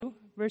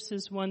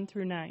verses 1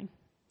 through 9.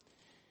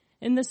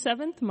 In the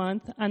 7th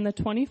month, on the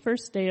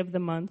 21st day of the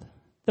month,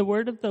 the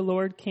word of the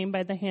Lord came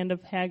by the hand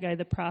of Haggai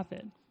the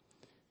prophet.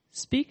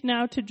 Speak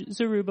now to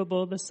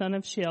Zerubbabel the son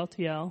of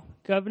Shealtiel,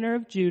 governor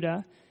of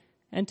Judah,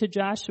 and to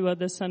Joshua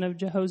the son of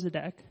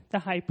Jehozadak, the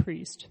high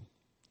priest,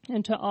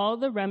 and to all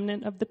the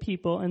remnant of the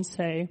people, and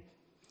say,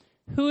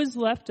 Who is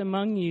left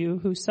among you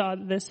who saw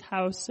this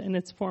house in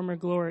its former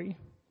glory?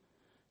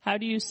 How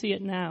do you see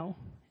it now?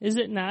 Is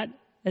it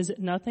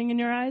nothing in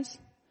your eyes?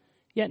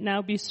 Yet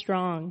now be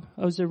strong,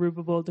 O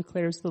Zerubbabel,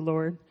 declares the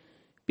Lord.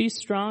 Be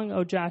strong,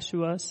 O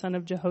Joshua, son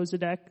of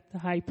Jehozadak, the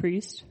high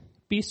priest.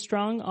 Be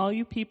strong, all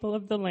you people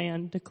of the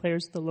land,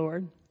 declares the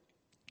Lord.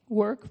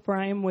 Work, for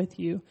I am with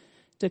you,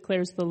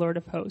 declares the Lord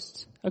of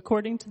hosts,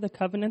 according to the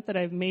covenant that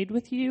I have made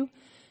with you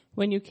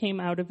when you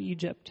came out of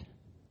Egypt.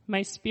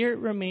 My spirit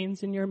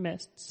remains in your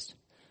midst.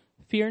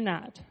 Fear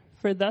not,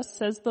 for thus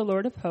says the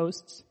Lord of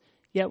hosts,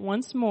 yet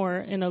once more,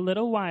 in a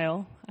little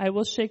while, I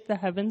will shake the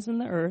heavens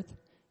and the earth,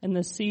 and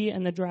the sea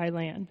and the dry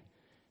land.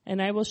 And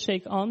I will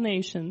shake all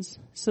nations,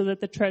 so that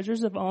the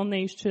treasures of all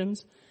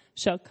nations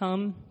shall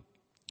come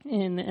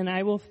in, and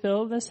I will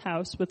fill this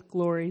house with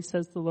glory,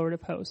 says the Lord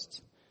of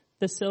hosts.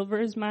 The silver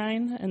is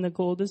mine, and the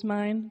gold is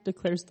mine,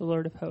 declares the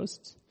Lord of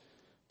hosts.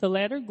 The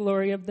latter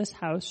glory of this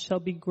house shall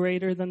be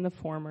greater than the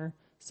former,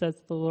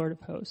 says the Lord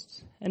of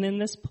hosts. And in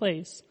this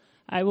place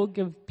I will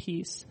give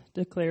peace,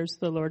 declares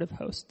the Lord of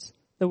hosts.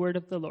 The word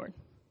of the Lord.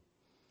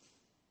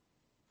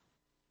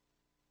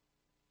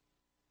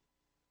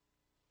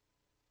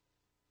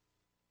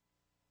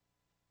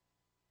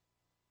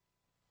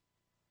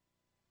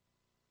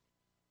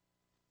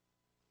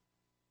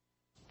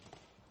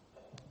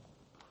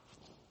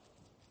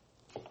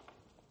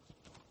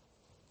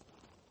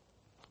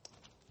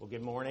 Well,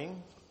 good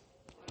morning.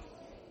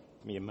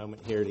 Give me a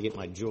moment here to get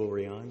my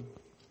jewelry on.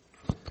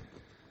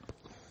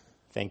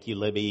 Thank you,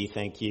 Libby.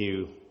 Thank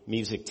you,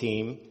 music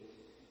team.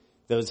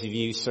 Those of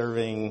you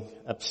serving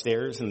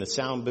upstairs in the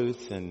sound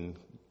booth, and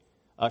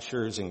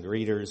ushers and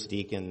greeters,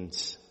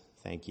 deacons,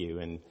 thank you.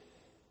 And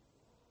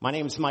my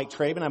name is Mike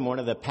Traben. I'm one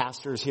of the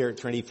pastors here at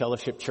Trinity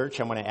Fellowship Church.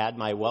 I want to add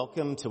my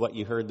welcome to what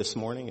you heard this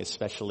morning,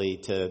 especially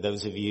to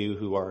those of you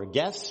who are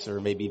guests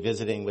or maybe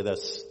visiting with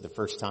us the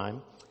first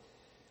time.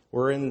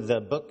 We're in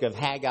the book of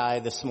Haggai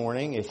this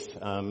morning. If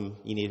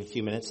you need a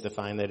few minutes to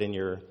find that in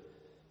your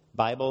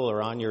Bible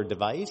or on your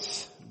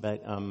device.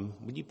 But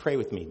would you pray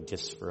with me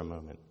just for a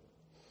moment?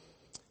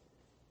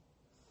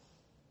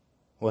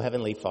 Well,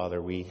 Heavenly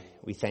Father, we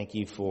thank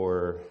you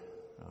for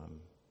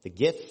the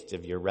gift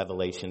of your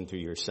revelation through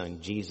your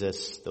Son,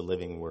 Jesus, the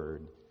living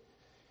Word.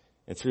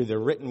 And through the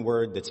written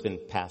Word that's been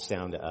passed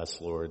down to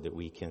us, Lord, that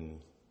we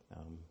can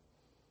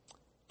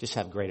just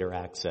have greater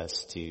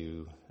access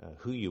to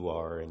who you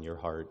are and your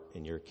heart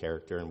and your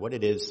character and what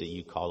it is that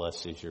you call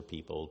us as your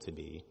people to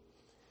be.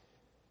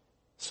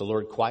 So,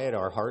 Lord, quiet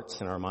our hearts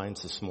and our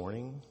minds this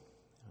morning.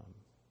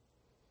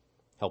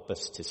 Help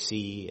us to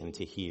see and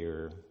to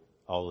hear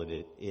all that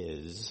it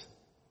is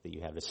that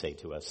you have to say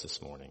to us this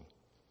morning.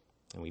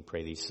 And we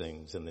pray these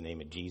things in the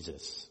name of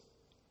Jesus.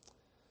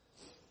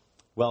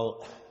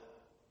 Well,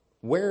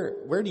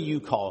 where do you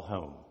call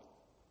home?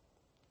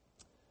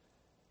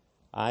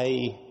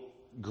 I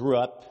grew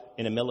up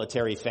in a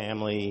military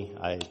family.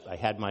 I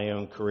had my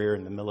own career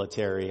in the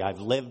military. I've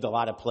lived a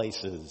lot of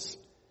places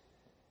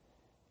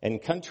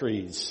and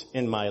countries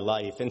in my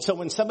life. And so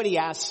when somebody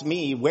asks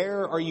me,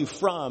 where are you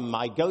from?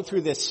 I go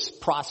through this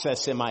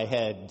process in my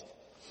head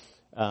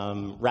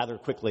rather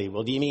quickly.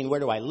 Well, do you mean where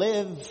do I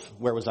live?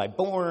 Where was I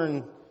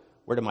born?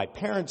 Where do my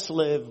parents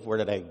live? Where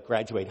did I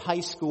graduate high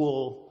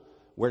school?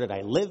 Where did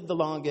I live the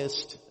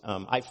longest?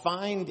 I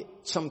find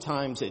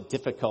sometimes it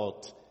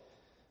difficult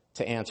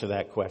to answer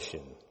that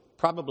question.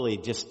 Probably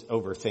just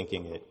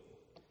overthinking it,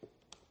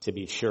 to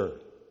be sure.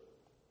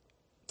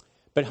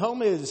 But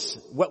home is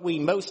what we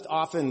most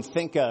often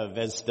think of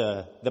as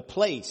the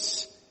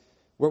place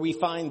where we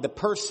find the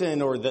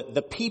person or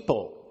the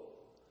people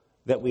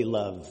that we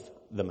love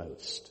the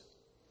most.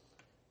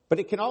 But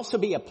it can also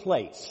be a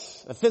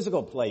place, a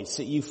physical place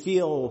that you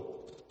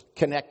feel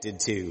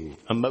connected to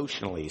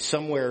emotionally,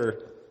 somewhere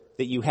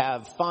that you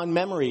have fond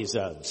memories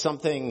of,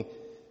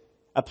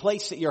 a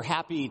place that you're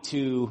happy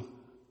to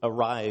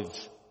arrive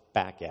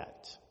back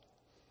at.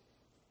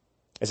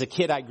 As a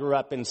kid, I grew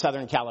up in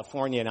Southern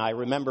California, and I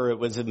remember it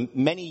was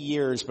many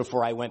years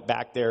before I went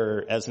back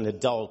there as an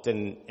adult,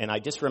 and I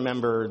just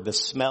remember the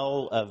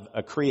smell of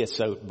a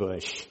creosote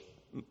bush,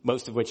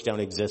 most of which don't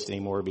exist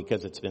anymore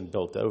because it's been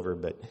built over,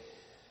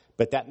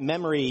 but that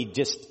memory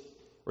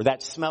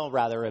that smell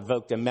rather,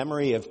 evoked a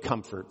memory of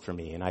comfort for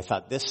me, and I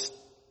thought, this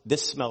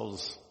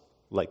smells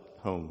like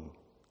home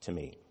to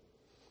me.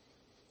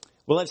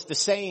 Well, as the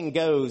saying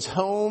goes,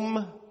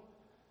 home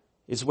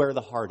is where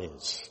the heart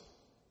is.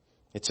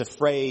 It's a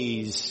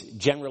phrase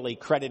generally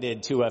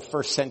credited to a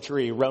first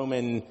century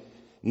Roman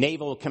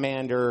naval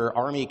commander,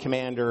 army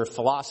commander,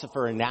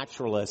 philosopher, and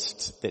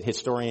naturalist that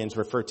historians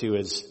refer to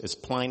as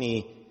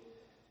Pliny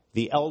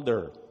the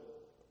Elder.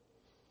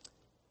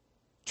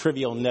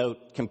 Trivial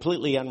note,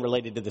 completely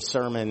unrelated to the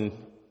sermon.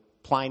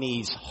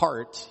 Pliny's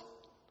heart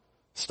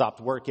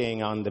stopped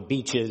working on the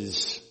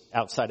beaches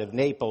outside of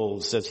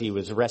Naples as he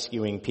was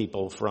rescuing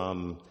people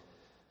from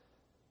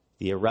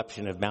the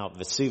eruption of Mount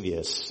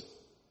Vesuvius.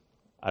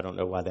 I don't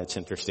know why that's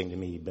interesting to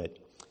me,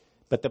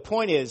 but the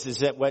point is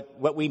that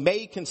what we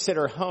may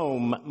consider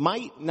home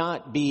might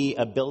not be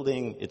a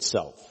building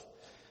itself.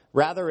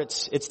 Rather,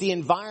 it's the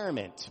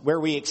environment where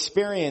we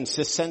experience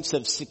this sense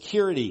of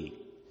security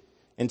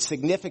and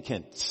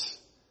significance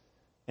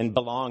and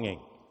belonging.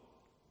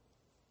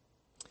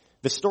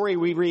 The story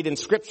we read in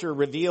Scripture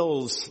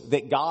reveals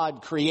that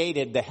God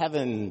created the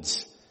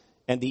heavens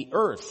and the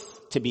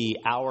earth to be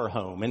our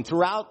home. And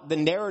throughout the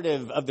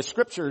narrative of the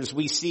Scriptures,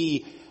 we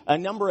see a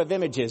number of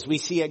images. We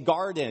see a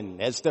garden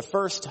as the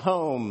first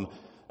home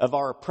of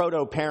our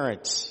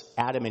proto-parents,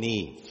 Adam and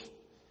Eve.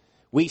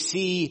 We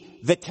see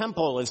the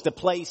temple as the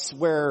place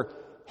where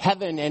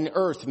heaven and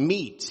earth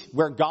meet,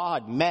 where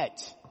God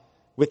met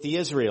with the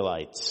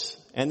Israelites.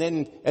 And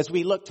then as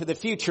we look to the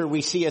future,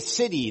 we see a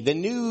city, the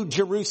New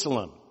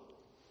Jerusalem,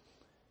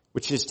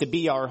 which is to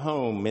be our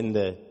home in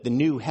the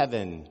new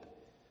heaven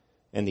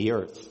and the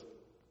earth.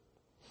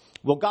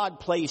 Well, God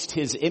placed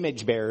his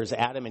image bearers,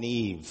 Adam and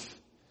Eve,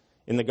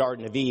 in the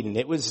Garden of Eden.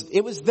 It was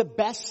the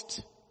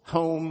best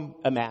home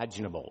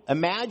imaginable.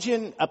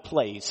 Imagine a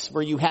place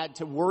where you had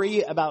to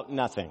worry about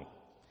nothing.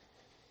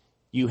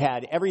 You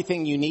had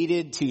everything you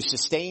needed to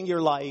sustain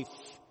your life.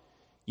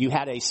 You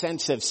had a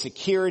sense of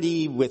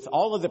security with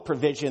all of the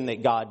provision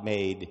that God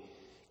made.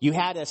 You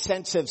had a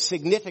sense of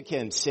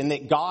significance in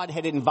that God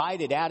had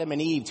invited Adam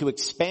and Eve to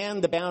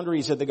expand the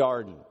boundaries of the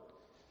garden,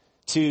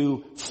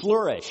 to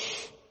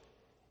flourish,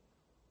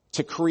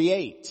 to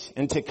create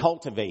and to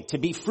cultivate, to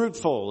be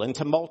fruitful and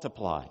to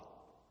multiply.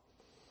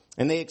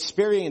 And they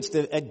experienced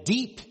a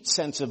deep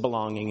sense of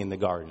belonging in the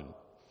garden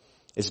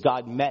as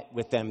God met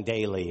with them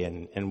daily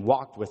and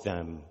walked with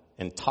them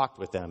and talked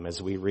with them,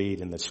 as we read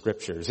in the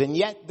Scriptures. And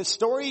yet the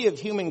story of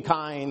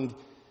humankind,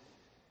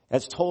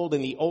 as told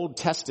in the Old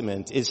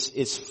Testament,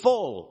 is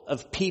full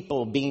of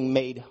people being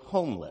made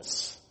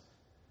homeless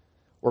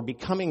or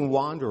becoming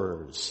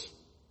wanderers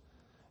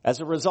as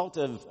a result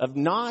of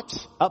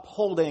not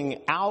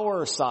upholding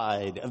our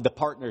side of the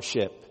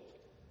partnership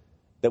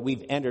that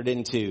we've entered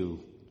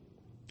into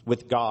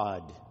with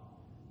God,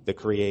 the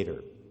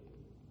Creator.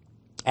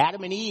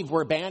 Adam and Eve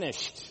were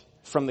banished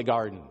from the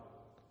garden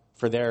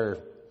for their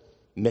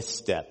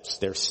missteps,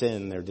 their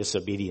sin, their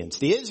disobedience.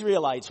 The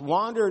Israelites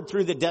wandered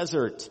through the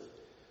desert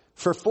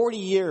for 40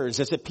 years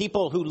as a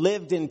people who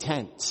lived in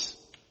tents.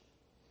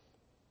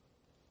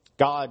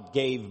 God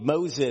gave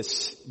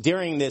Moses,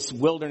 during this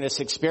wilderness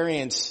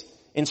experience,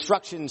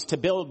 instructions to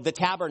build the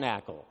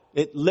tabernacle.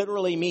 It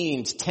literally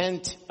means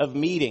tent of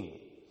meeting.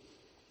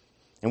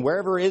 And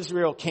wherever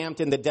Israel camped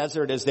in the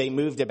desert as they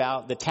moved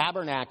about, the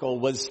tabernacle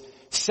was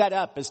set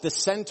up as the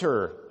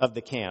center of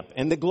the camp.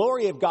 And the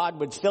glory of God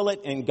would fill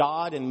it, and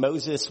God and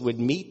Moses would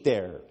meet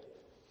there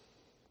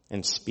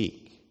and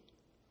speak.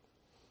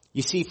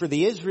 You see, for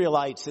the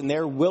Israelites in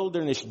their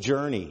wilderness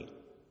journey,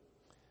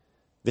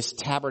 this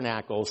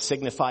tabernacle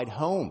signified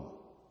home,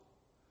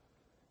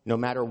 no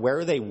matter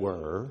where they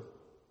were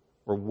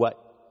or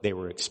what they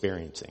were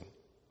experiencing.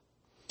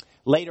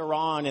 Later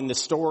on in the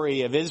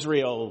story of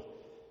Israel,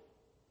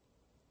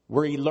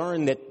 where he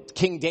learned that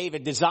King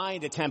David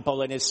designed a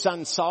temple and his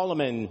son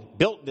Solomon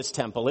built this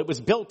temple. It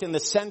was built in the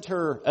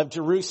center of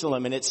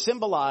Jerusalem, and it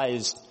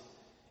symbolized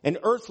an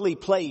earthly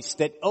place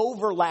that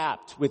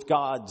overlapped with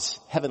God's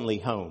heavenly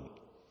home.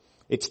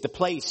 It's the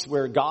place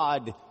where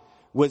God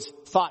was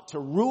thought to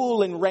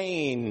rule and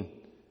reign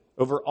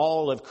over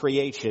all of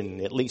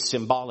creation, at least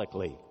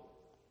symbolically.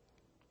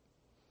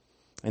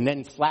 And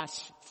then flash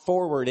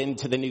forward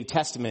into the New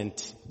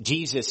Testament,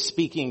 Jesus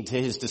speaking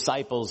to his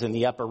disciples in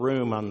the upper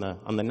room on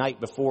the night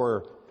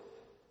before,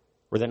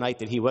 or the night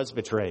that he was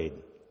betrayed.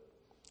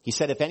 He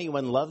said, "If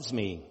anyone loves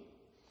me,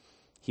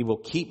 he will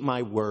keep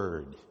my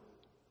word,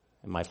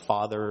 and my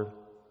Father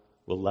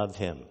will love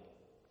him.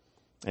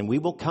 And we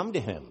will come to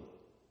him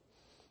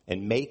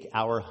and make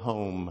our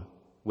home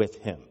with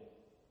him."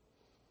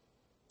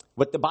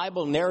 What the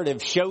Bible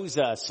narrative shows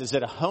us is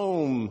that a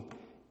home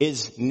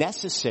is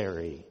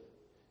necessary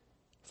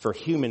for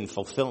human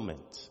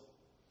fulfillment.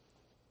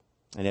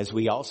 And as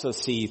we also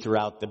see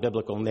throughout the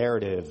biblical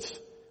narrative,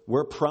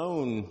 we're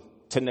prone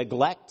to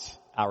neglect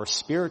our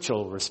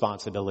spiritual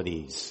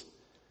responsibilities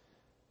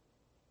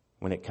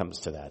when it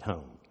comes to that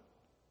home.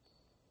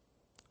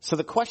 So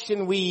the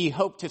question we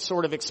hope to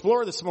sort of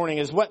explore this morning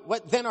is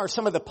what then are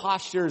some of the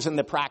postures and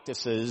the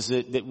practices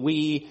that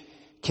we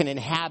can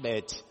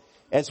inhabit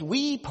as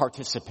we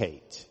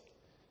participate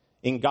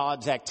in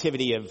God's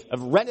activity of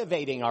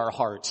renovating our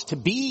hearts to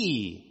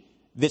be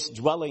this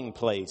dwelling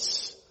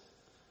place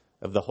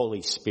of the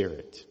Holy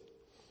Spirit.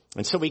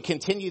 And so we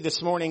continue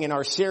this morning in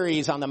our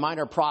series on the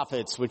minor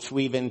prophets, which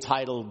we've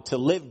entitled "To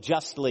Live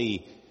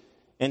Justly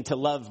and to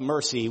Love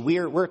Mercy."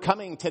 We're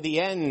coming to the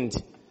end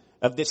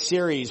of this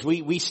series.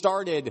 We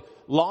started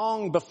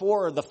long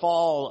before the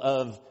fall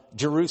of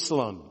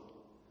Jerusalem.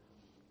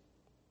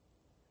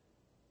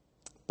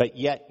 But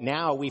yet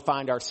now we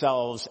find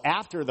ourselves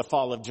after the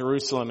fall of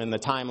Jerusalem in the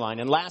timeline.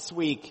 And last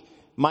week,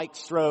 Mike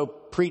Stroh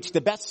preached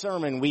the best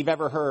sermon we've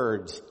ever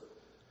heard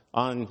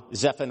on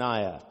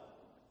Zephaniah,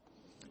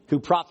 who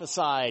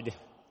prophesied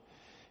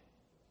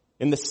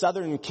in the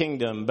southern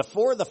kingdom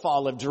before the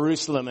fall of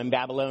Jerusalem and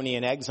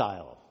Babylonian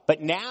exile.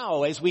 But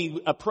now, as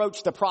we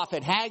approach the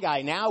prophet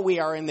Haggai, now we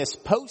are in this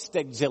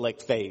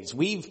post-exilic phase.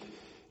 We've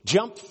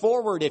jumped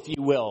forward, if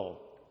you will,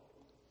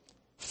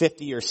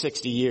 50 or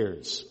 60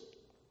 years.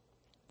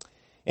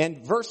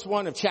 And verse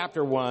 1 of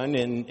chapter 1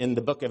 in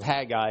the book of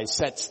Haggai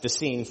sets the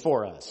scene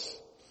for us.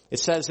 It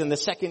says, in the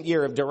second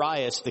year of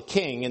Darius the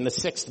king, in the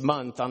 6th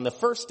month, on the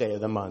first day of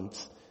the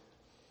month,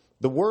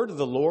 the word of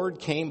the Lord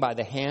came by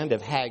the hand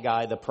of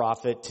Haggai the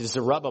prophet to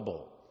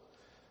Zerubbabel,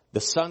 the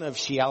son of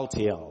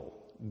Shealtiel,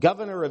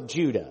 governor of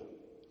Judah,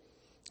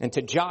 and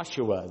to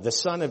Joshua, the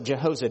son of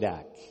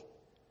Jehozadak,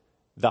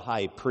 the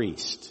high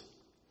priest.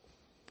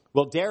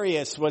 Well,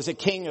 Darius was a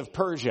king of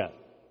Persia,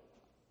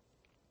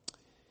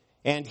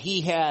 and he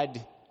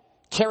had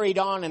carried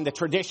on in the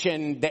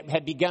tradition that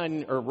had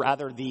begun, or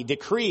rather the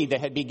decree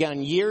that had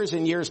begun years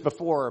and years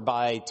before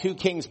by two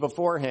kings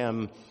before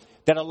him,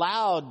 that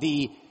allowed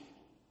the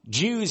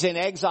Jews in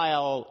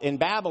exile in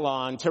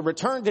Babylon to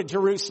return to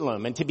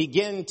Jerusalem and to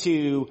begin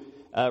to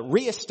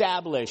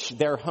reestablish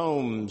their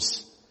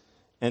homes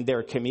and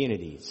their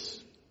communities.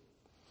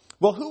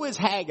 Well, who is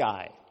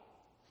Haggai?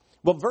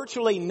 Well,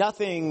 virtually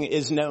nothing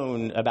is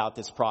known about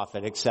this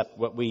prophet except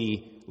what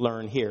we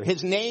learn here.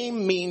 His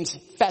name means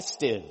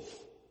festive.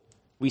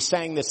 We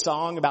sang this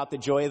song about the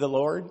joy of the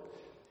Lord.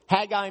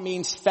 Haggai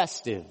means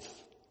festive.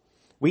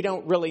 We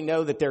don't really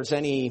know that there's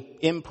any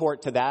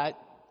import to that.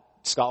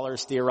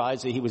 Scholars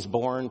theorize that he was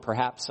born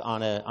perhaps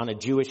on a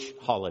Jewish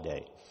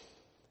holiday.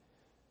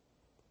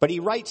 But he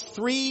writes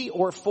 3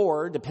 or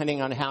 4,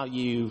 depending on how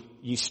you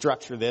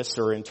structure this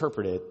or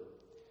interpret it,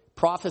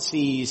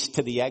 prophecies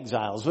to the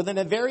exiles within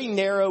a very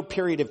narrow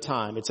period of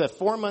time. It's a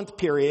 4-month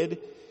period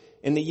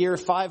in the year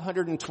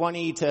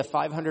 520 to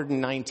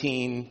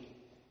 519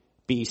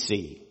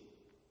 BC.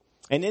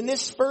 And in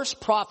this first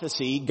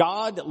prophecy,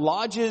 God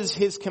lodges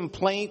his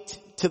complaint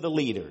to the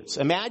leaders.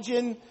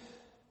 Imagine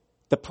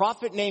the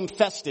prophet named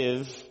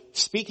Festive,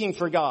 speaking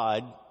for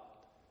God,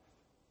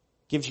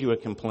 gives you a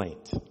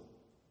complaint.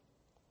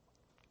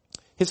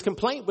 His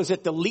complaint was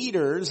that the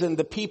leaders and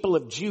the people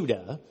of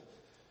Judah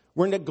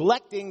were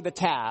neglecting the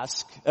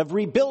task of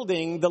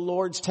rebuilding the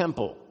Lord's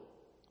temple.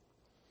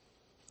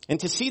 And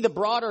to see the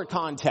broader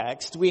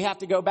context, we have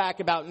to go back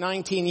about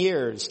 19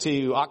 years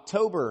to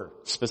October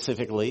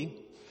specifically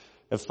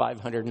of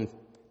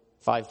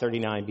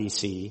 539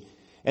 BC.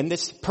 And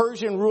this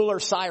Persian ruler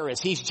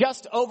Cyrus, he's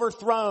just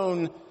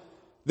overthrown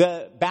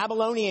the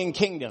Babylonian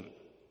kingdom.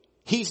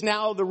 He's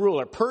now the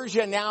ruler.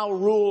 Persia now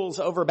rules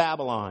over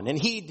Babylon. And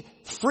he'd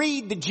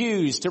freed the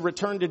Jews to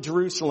return to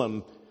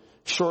Jerusalem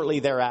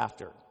shortly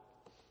thereafter.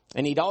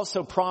 And he'd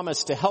also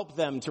promised to help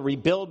them to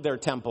rebuild their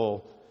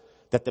temple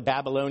that the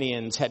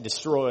Babylonians had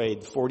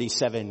destroyed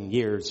 47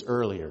 years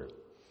earlier.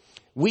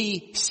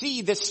 We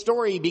see this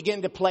story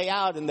begin to play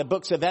out in the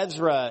books of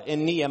Ezra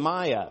and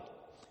Nehemiah.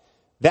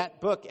 That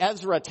book,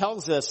 Ezra,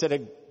 tells us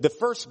that the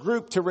first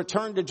group to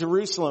return to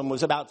Jerusalem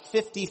was about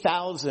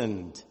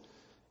 50,000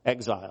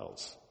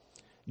 exiles.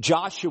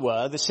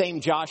 Joshua, the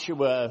same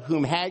Joshua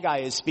whom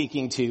Haggai is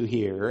speaking to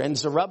here, and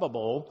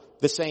Zerubbabel,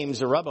 the same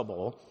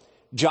Zerubbabel,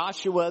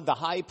 Joshua, the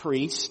high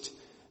priest,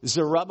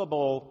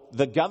 Zerubbabel,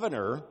 the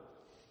governor,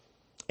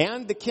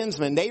 and the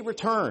kinsmen, they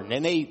return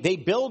and they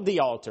build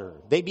the altar.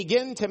 They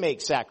begin to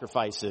make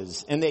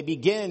sacrifices and they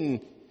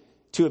begin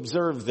to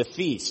observe the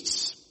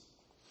feasts.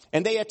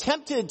 And they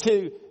attempted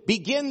to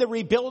begin the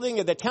rebuilding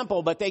of the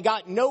temple, but they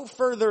got no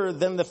further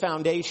than the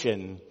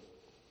foundation.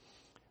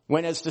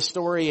 When, as the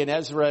story in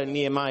Ezra and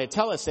Nehemiah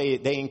tell us,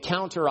 they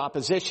encounter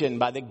opposition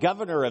by the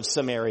governor of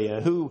Samaria,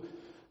 who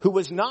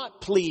was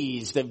not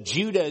pleased of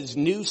Judah's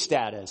new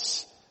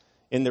status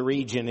in the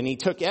region, and he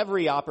took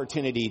every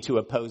opportunity to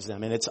oppose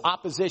them. And it's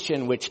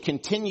opposition which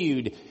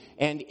continued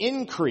and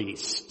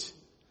increased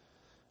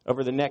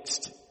over the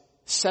next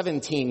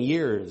 17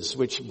 years,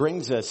 which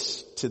brings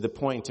us to the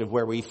point of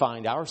where we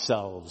find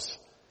ourselves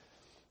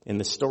in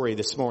the story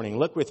this morning.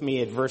 Look with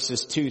me at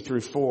verses 2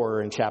 through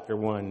 4 in chapter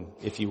 1,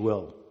 if you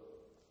will.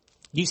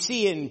 You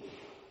see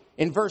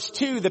in verse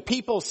 2, the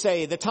people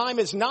say, "The time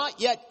has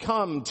not yet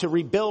come to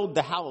rebuild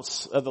the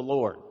house of the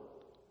Lord."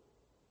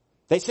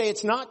 They say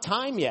it's not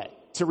time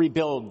yet to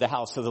rebuild the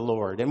house of the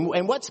Lord.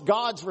 And what's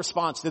God's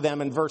response to them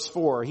in verse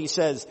 4? He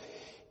says,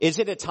 "Is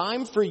it a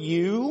time for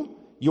you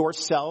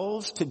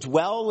yourselves to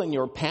dwell in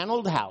your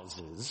paneled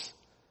houses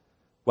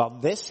while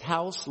this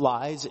house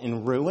lies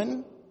in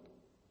ruin?"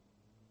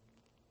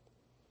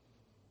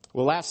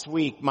 Well, last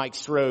week, Mike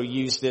Stroh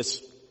used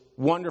this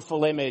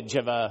wonderful image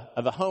of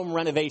a home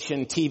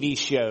renovation TV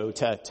show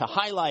to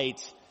highlight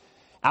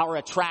our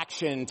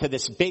attraction to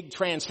this big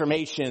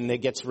transformation that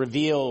gets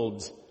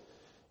revealed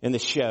in the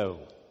show.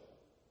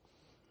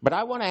 But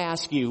I want to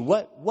ask you,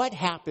 what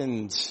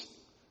happens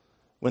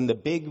when the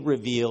big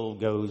reveal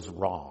goes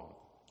wrong?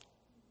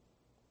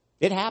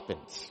 It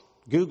happens.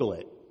 Google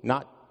it,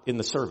 not in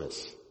the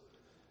service.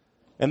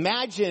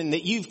 Imagine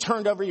that you've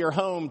turned over your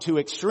home to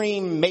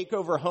Extreme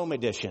Makeover Home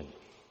Edition.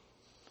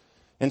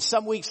 And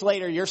some weeks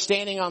later, you're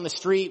standing on the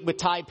street with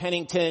Ty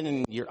Pennington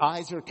and your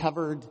eyes are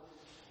covered.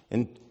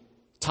 And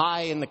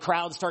Ty and the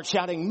crowd start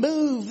shouting,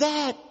 "Move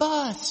that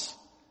bus!"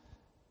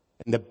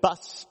 And the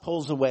bus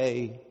pulls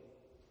away.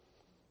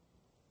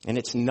 And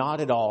it's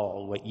not at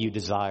all what you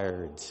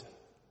desired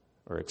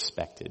or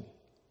expected.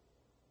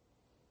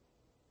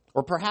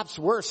 Or perhaps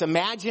worse,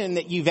 imagine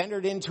that you've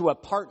entered into a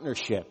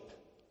partnership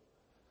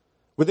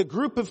with a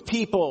group of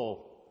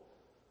people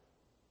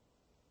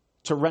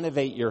to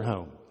renovate your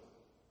home.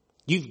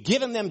 You've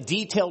given them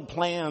detailed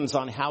plans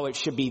on how it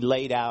should be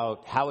laid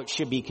out, how it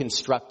should be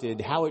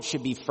constructed, how it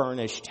should be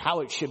furnished,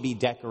 how it should be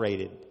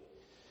decorated.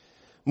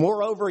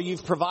 Moreover,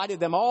 you've provided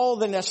them all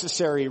the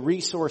necessary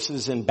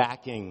resources and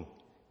backing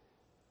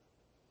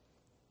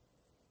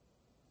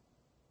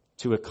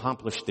to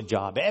accomplish the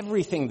job,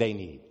 everything they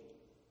need.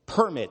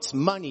 Permits,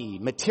 money,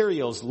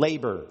 materials,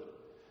 labor.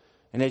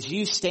 And as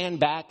you stand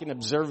back and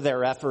observe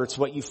their efforts,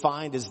 what you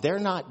find is they're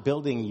not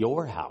building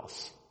your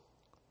house.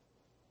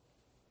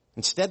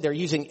 Instead, they're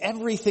using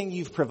everything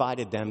you've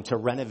provided them to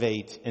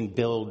renovate and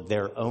build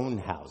their own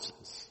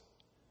houses.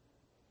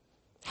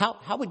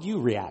 How would you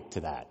react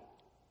to that?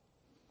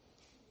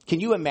 Can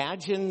you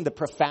imagine the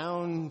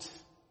profound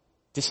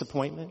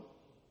disappointment?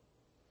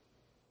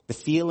 The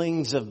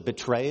feelings of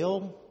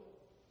betrayal?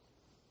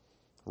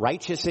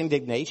 Righteous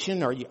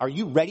indignation? Are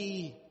you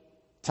ready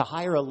to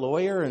hire a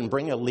lawyer and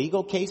bring a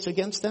legal case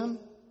against them?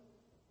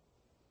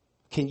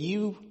 Can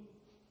you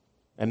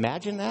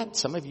imagine that?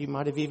 Some of you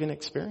might have even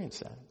experienced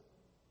that.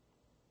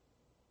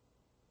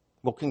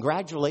 Well,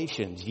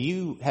 congratulations.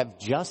 You have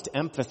just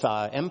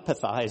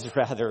empathized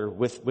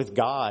with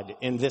God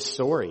in this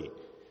story.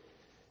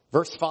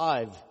 Verse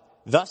 5,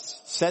 "Thus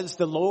says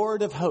the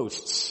Lord of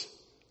hosts,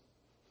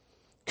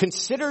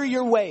 consider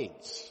your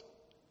ways."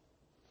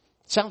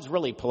 Sounds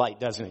really polite,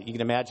 doesn't it? You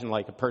can imagine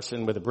like a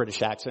person with a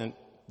British accent.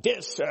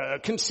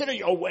 Consider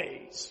your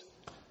ways.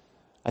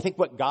 I think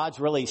what God's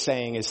really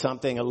saying is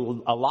something a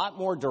lot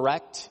more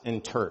direct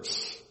and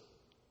terse.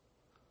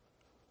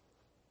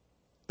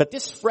 But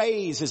this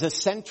phrase is a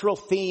central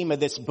theme of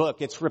this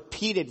book. It's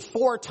repeated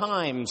 4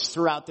 times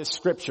throughout this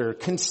scripture.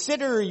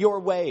 Consider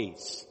your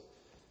ways.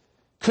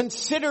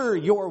 Consider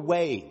your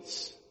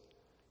ways.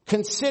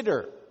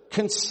 Consider.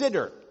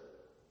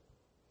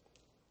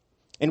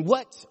 And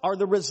what are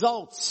the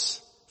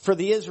results for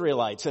the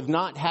Israelites of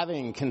not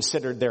having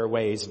considered their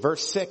ways?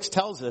 Verse 6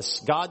 tells us,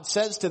 God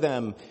says to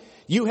them,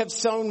 "You have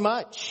sown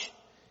much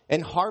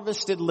and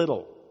harvested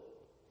little.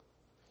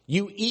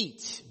 You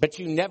eat, but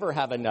you never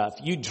have enough.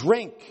 You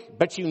drink,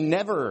 but you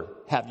never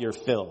have your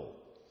fill.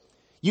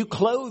 You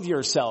clothe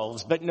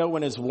yourselves, but no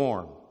one is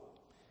warm.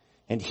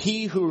 And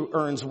he who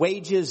earns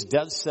wages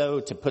does so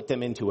to put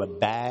them into a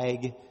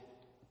bag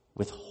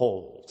with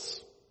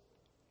holes."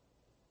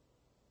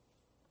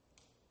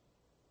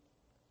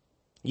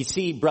 You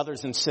see,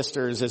 brothers and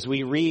sisters, as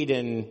we read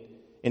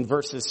in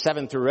verses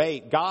 7 through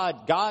 8,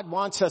 God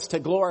wants us to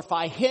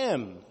glorify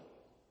Him,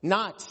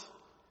 not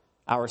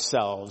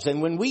ourselves.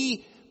 And when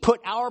we put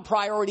our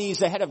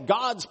priorities ahead of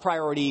God's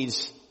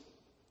priorities,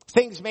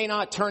 things may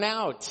not turn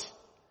out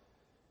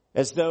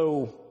as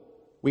though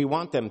we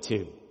want them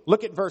to.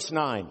 Look at verse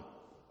 9.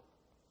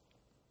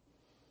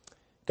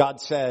 God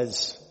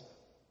says,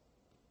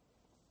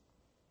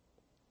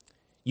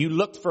 "You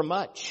looked for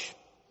much,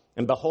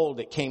 and behold,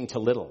 it came to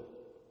little.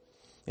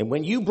 And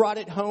when you brought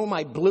it home,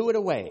 I blew it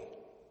away.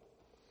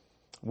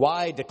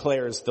 Why,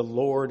 declares the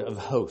Lord of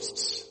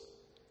hosts?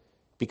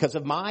 Because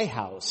of my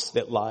house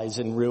that lies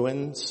in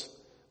ruins,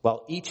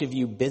 while each of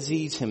you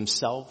busies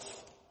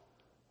himself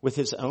with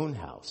his own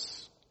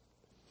house."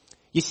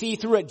 You see,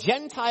 through a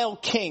Gentile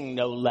king,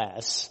 no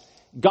less,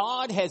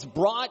 God has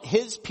brought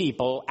his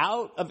people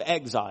out of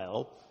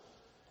exile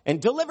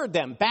and delivered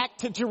them back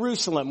to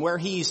Jerusalem, where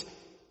he's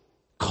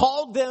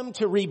called them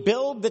to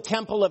rebuild the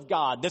temple of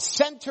God, the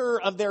center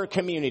of their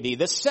community,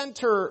 the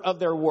center of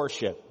their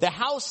worship, the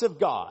house of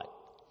God.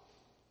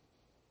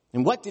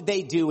 And what did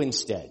they do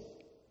instead?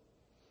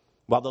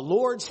 While the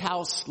Lord's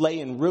house lay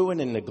in ruin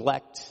and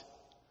neglect,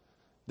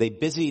 they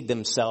busied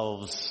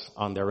themselves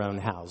on their own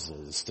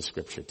houses, the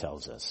scripture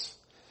tells us.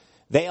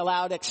 They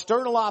allowed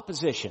external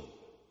opposition,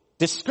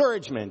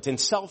 discouragement, and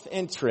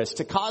self-interest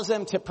to cause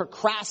them to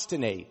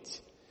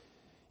procrastinate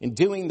in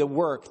doing the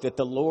work that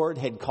the Lord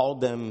had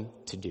called them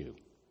to do.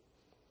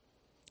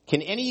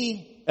 Can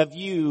any of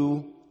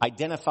you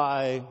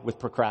identify with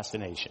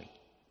procrastination?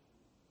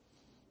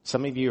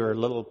 Some of you are a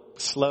little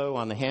slow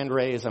on the hand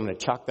raise. I'm going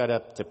to chalk that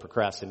up to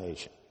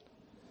procrastination.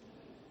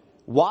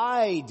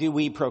 Why do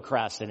we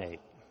procrastinate?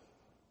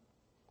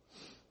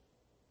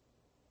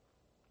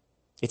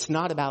 It's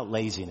not about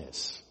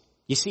laziness.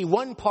 You see,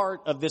 one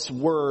part of this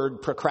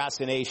word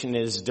procrastination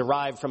is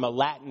derived from a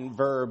Latin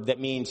verb that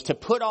means to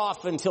put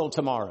off until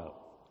tomorrow.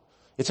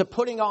 It's a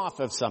putting off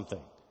of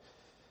something.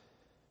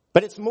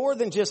 But it's more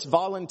than just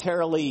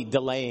voluntarily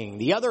delaying.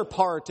 The other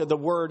part of the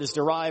word is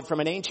derived from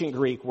an ancient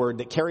Greek word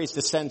that carries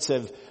the sense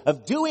of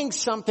doing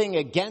something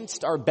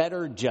against our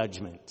better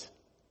judgment.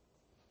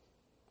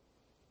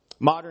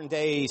 Modern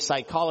day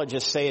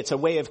psychologists say it's a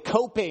way of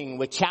coping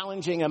with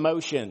challenging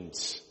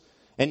emotions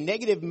and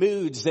negative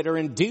moods that are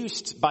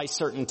induced by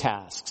certain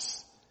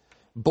tasks.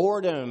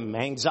 Boredom,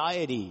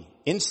 anxiety,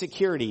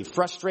 insecurity,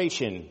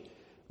 frustration,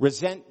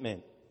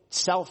 resentment,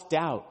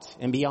 self-doubt,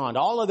 and beyond.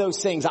 All of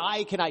those things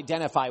I can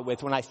identify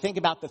with when I think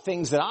about the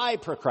things that I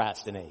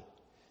procrastinate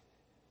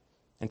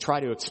and try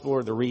to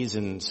explore the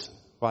reasons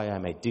why I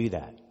may do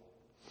that.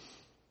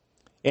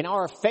 In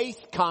our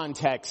faith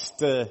context,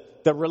 the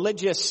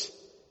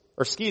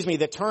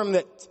term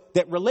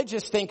that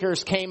religious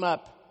thinkers came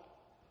up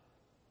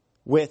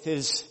with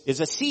is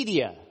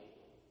acedia.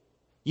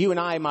 You and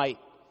I might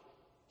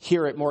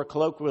hear it more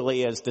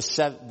colloquially as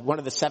one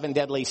of the 7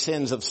 deadly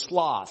sins of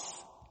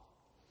sloth.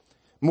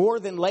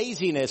 More than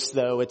laziness,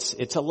 though,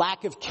 it's a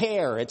lack of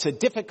care. It's a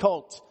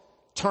difficult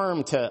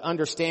term to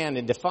understand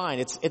and define.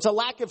 It's a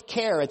lack of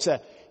care. It's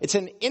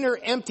an inner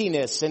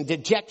emptiness and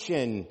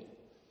dejection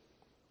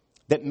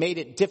that made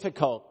it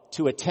difficult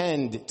to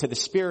attend to the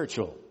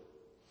spiritual.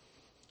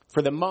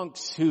 For the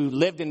monks who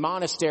lived in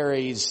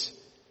monasteries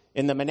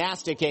in the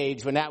monastic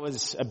age, when that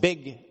was a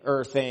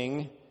bigger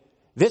thing,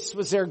 this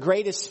was their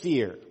greatest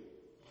fear.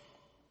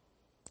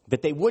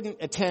 That they wouldn't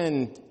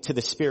attend to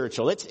the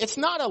spiritual. It's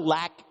not a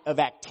lack of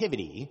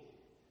activity.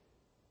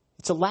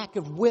 It's a lack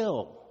of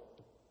will.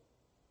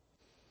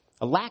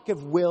 A lack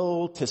of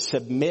will to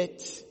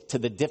submit to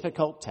the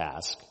difficult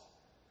task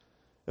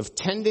of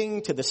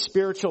tending to the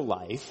spiritual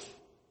life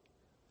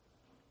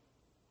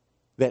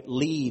that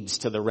leads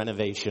to the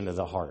renovation of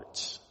the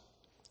heart.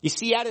 You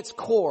see, at its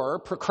core,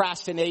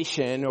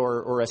 procrastination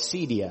or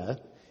acedia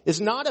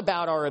is not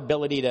about our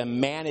ability to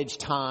manage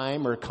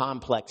time or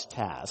complex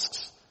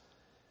tasks.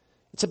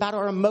 It's about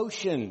our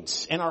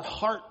emotions and our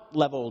heart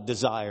level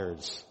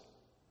desires.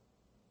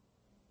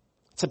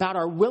 It's about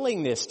our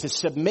willingness to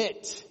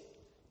submit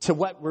to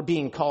what we're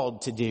being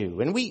called to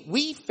do. And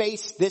we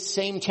face this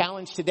same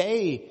challenge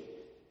today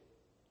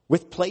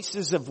with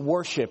places of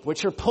worship,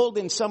 which are pulled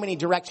in so many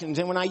directions.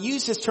 And when I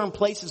use this term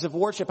places of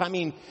worship, I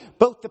mean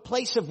both the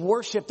place of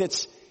worship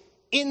that's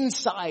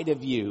inside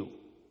of you,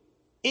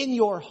 in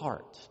your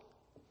heart,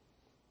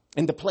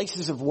 and the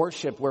places of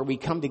worship where we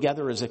come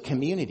together as a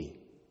community.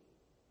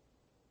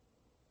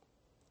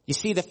 You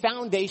see, the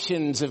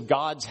foundations of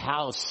God's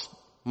house,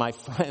 my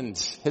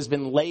friends, has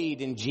been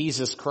laid in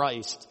Jesus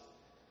Christ.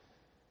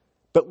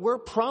 But we're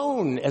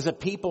prone as a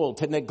people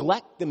to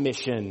neglect the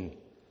mission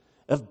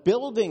of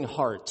building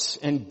hearts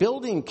and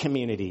building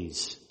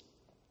communities.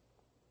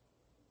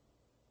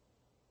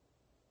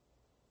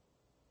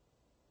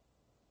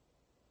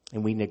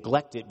 And we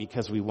neglect it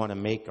because we want to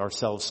make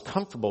ourselves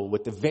comfortable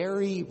with the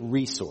very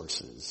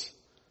resources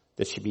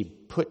that should be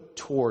put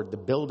toward the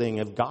building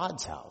of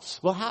God's house.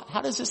 Well,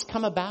 how does this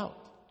come about?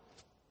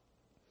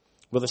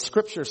 Well, the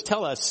scriptures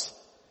tell us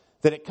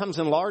that it comes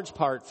in large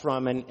part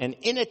from an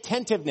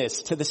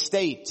inattentiveness to the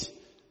state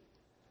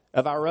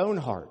of our own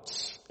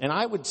hearts. And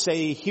I would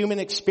say human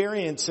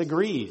experience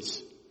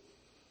agrees.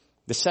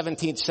 The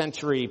 17th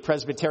century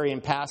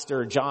Presbyterian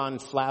pastor John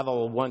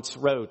Flavel once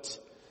wrote,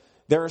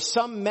 "There are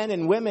some men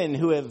and women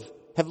who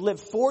have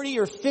lived 40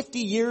 or 50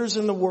 years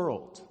in the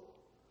world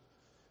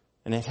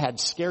and have had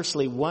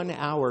scarcely 1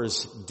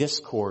 hour's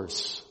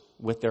discourse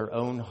with their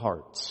own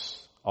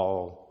hearts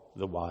all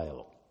the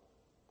while."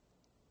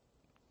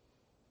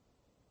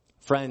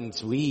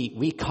 Friends,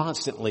 we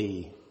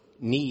constantly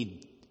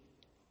need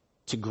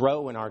to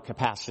grow in our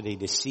capacity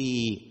to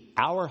see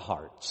our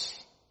hearts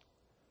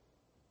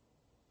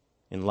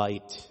in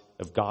light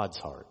of God's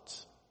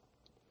heart.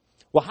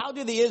 Well, how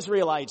do the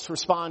Israelites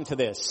respond to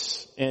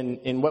this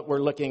in what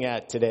we're looking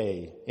at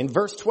today? In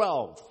verse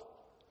 12,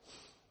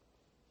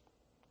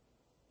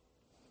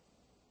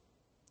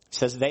 it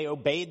says, they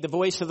obeyed the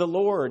voice of the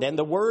Lord and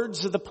the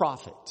words of the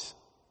prophet.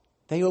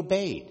 They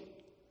obeyed.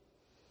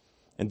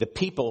 And the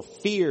people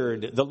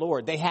feared the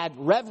Lord. They had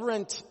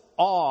reverent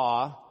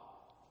awe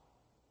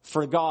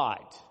for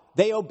God.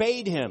 They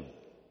obeyed him.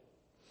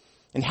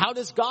 And how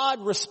does God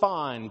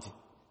respond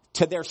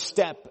to their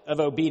step of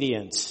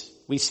obedience?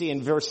 We see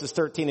in verses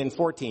 13 and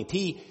 14.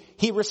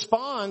 He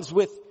responds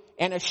with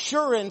an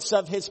assurance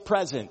of his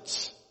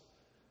presence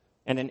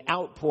and an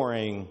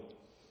outpouring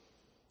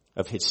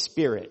of his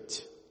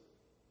Spirit.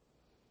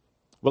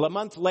 Well, a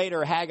month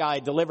later, Haggai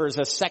delivers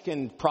a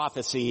second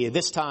prophecy,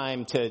 this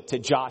time to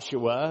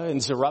Joshua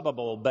and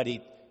Zerubbabel, but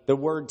the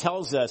word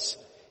tells us,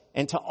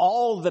 and to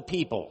all the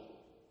people.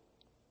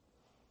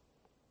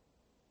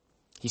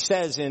 He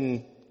says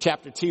in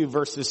chapter 2,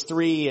 verses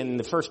 3 and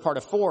the first part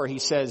of 4, he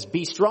says,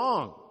 be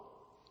strong.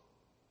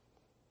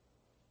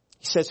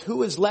 He says,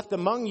 who is left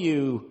among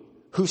you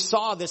who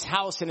saw this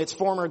house in its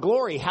former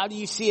glory? How do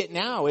you see it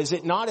now? Is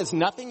it not as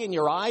nothing in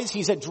your eyes?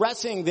 He's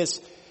addressing this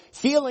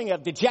feeling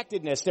of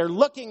dejectedness. They're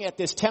looking at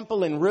this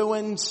temple in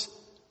ruins.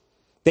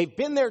 They've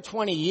been there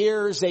 20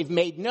 years. They've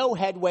made no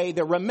headway.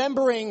 They're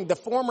remembering the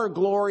former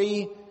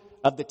glory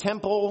of the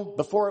temple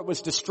before it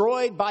was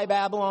destroyed by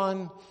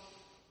Babylon,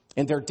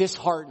 and they're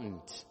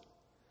disheartened,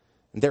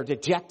 and they're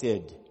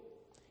dejected.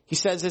 He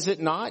says, is it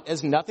not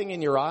as nothing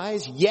in your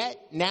eyes? Yet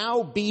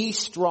now be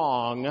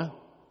strong,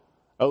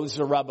 O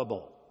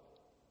Zerubbabel.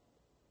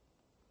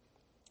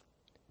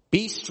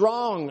 Be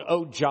strong,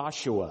 O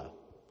Joshua.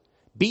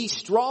 Be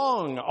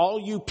strong, all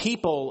you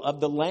people of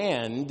the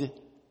land,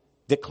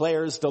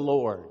 declares the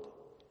Lord.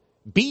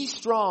 Be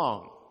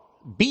strong,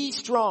 be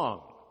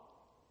strong,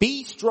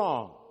 be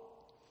strong.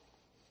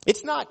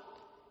 It's not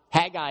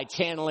Haggai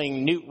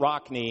channeling Knute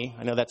Rockne.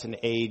 I know that's an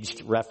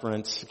aged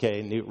reference.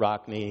 Okay, Knute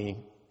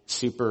Rockne,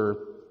 super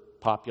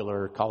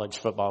popular college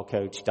football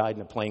coach, died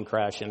in a plane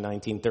crash in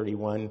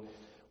 1931.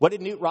 What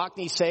did Knute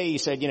Rockne say? He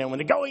said, when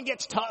the going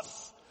gets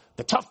tough,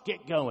 the tough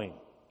get going.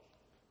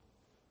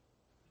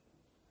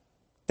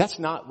 That's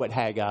not what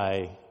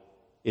Haggai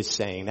is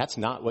saying. That's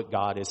not what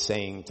God is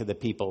saying to the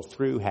people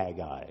through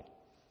Haggai.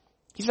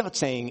 He's not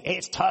saying, hey,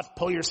 it's tough,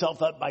 pull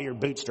yourself up by your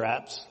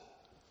bootstraps.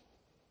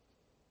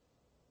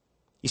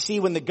 You see,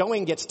 when the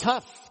going gets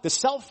tough, the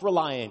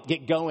self-reliant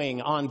get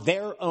going on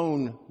their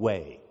own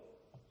way.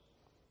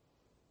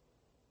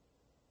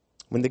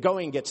 When the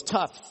going gets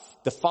tough,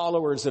 the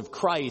followers of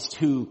Christ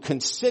who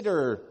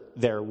consider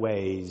their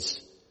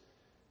ways,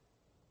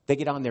 they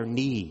get on their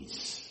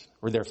knees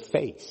or their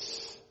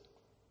face.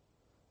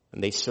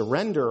 And they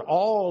surrender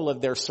all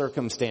of their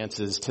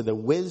circumstances to the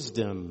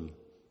wisdom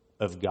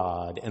of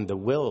God and the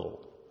will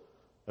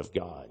of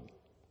God.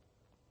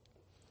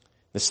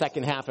 The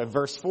second half of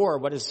verse 4,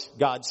 what does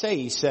God say?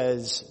 He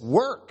says,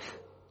 work,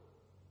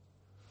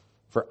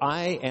 for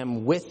I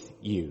am with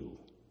you,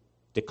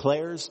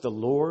 declares the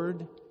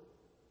Lord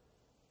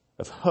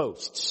of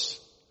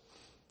hosts.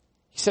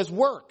 He says,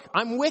 work,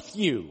 I'm with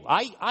you.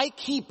 I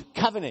keep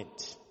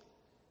covenant.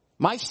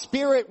 My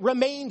spirit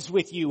remains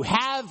with you.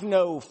 Have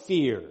no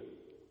fear.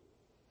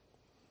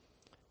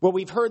 Well,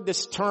 we've heard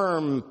this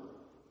term,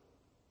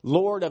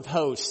 Lord of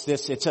hosts.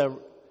 It's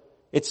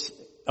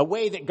a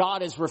way that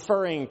God is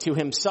referring to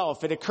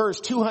himself. It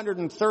occurs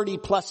 230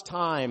 plus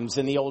times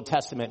in the Old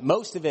Testament,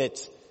 most of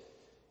it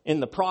in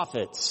the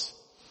prophets.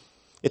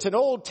 It's an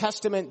Old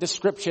Testament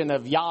description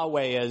of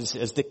Yahweh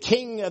as the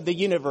king of the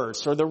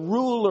universe or the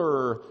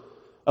ruler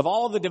of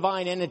all the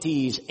divine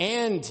entities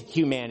and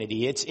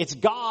humanity. It's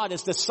God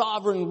as the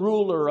sovereign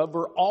ruler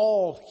over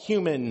all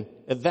human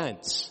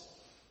events.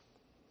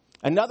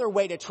 Another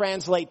way to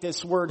translate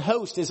this word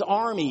host is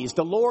armies,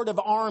 the Lord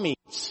of armies.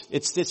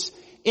 It's this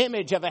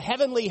image of a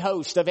heavenly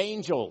host of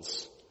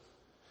angels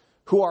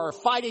who are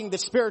fighting the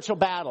spiritual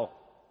battle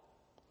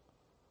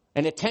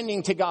and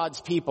attending to God's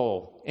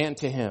people and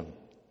to him.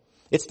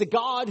 It's the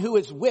God who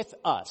is with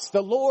us,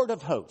 the Lord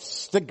of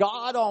hosts, the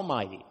God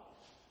Almighty.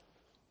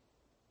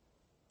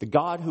 The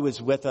God who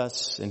is with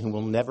us and who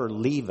will never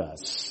leave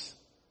us.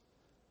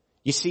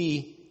 You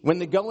see, when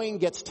the going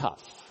gets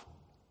tough,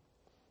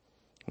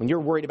 when you're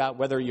worried about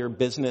whether your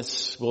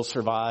business will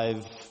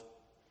survive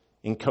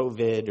in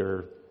COVID,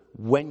 or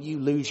when you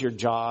lose your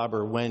job,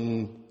 or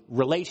when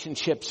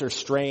relationships are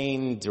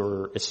strained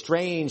or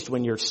estranged,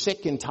 when you're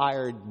sick and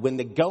tired, when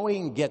the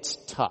going gets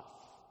tough,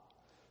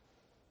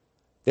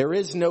 there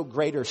is no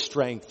greater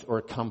strength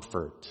or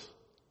comfort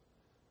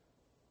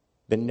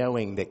than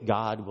knowing that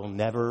God will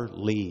never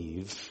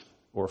leave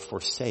or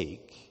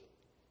forsake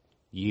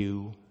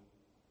you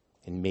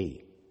and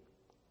me.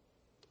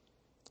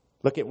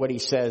 Look at what he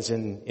says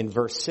in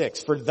verse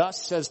 6. For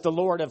thus says the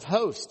Lord of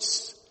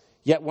hosts,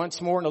 yet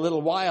once more in a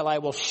little while I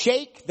will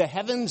shake the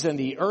heavens and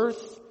the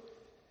earth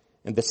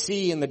and the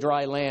sea and the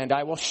dry land.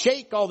 I will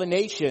shake all the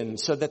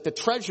nations so that the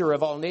treasure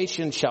of all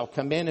nations shall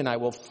come in, and I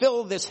will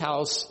fill this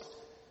house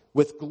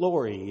with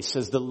glory,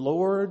 says the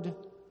Lord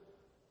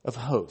of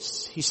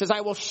hosts. He says,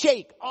 I will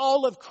shake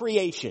all of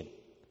creation.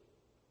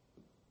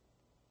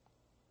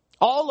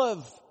 All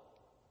of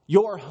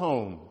your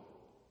home.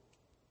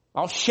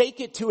 I'll shake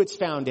it to its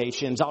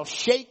foundations. I'll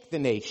shake the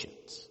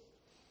nations.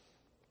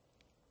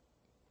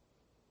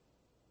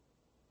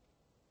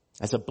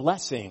 As a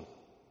blessing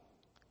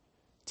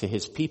to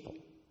his people.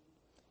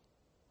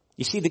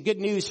 You see, the good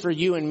news for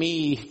you and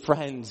me,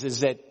 friends,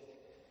 is that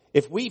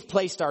if we've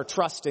placed our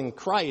trust in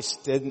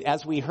Christ, and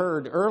as we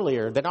heard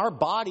earlier, then our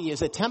body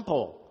is a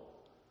temple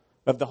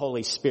of the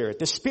Holy Spirit.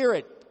 The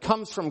Spirit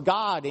comes from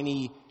God,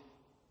 and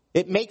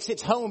it makes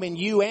its home in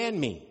you and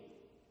me.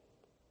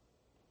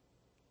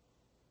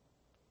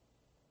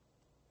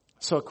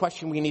 So a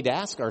question we need to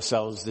ask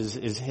ourselves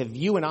is have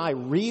you and I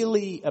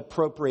really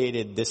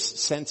appropriated this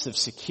sense of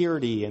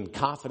security and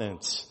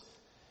confidence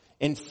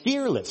and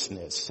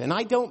fearlessness? And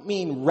I don't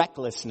mean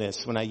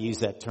recklessness when I use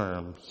that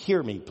term.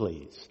 Hear me,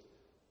 please.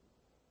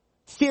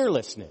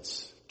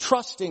 Fearlessness,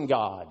 trust in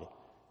God,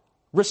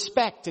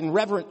 respect and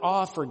reverent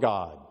awe for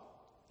God,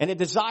 and a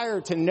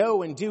desire to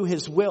know and do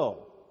his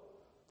will.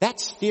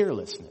 That's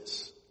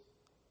fearlessness.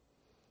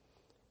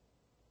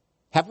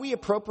 Have we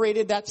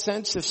appropriated that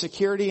sense of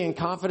security and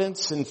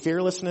confidence and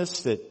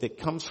fearlessness that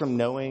comes from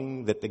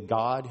knowing that the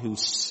God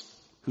who's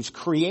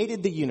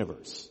created the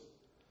universe,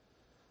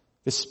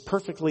 This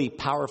perfectly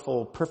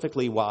powerful,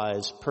 perfectly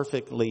wise,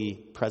 perfectly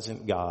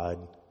present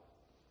God,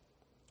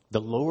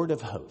 the Lord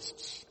of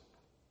hosts.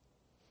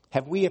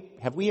 Have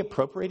we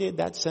appropriated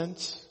that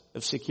sense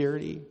of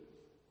security?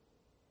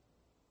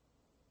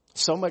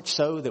 So much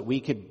so that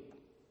we could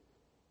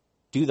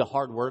do the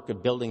hard work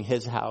of building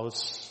his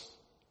house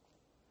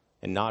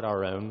and not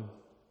our own.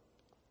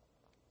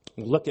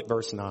 Look at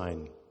verse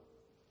 9.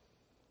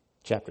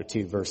 Chapter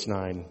 2, verse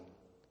 9.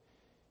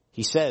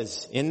 He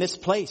says, "In this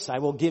place I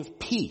will give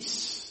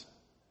peace,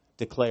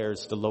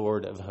 declares the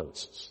Lord of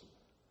hosts."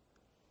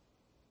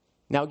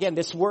 Now again,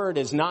 this word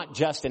is not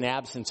just an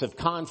absence of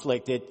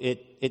conflict.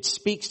 It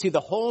speaks to the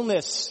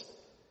wholeness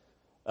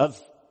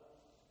of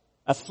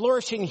a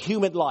flourishing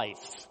human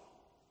life.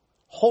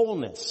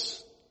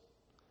 Wholeness.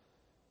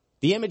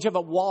 The image of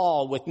a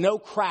wall with no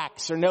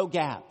cracks or no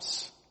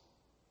gaps.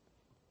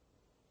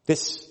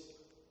 This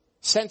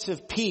sense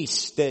of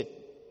peace that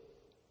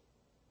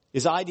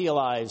is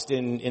idealized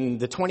in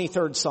the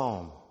 23rd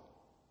Psalm.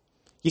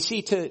 You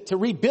see, to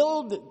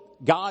rebuild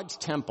God's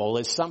temple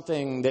is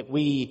something that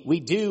we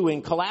do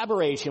in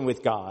collaboration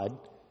with God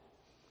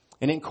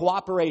and in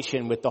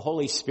cooperation with the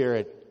Holy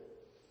Spirit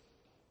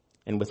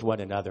and with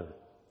one another.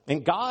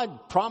 And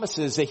God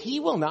promises that he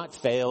will not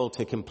fail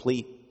to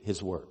complete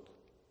his work.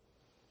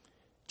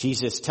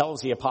 Jesus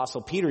tells the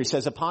Apostle Peter, he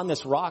says, "Upon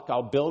this rock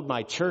I'll build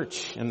my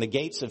church, and the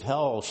gates of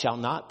hell shall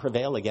not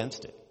prevail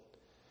against it."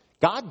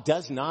 God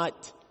does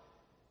not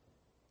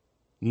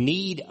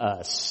need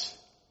us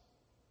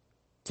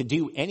to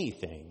do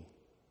anything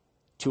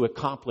to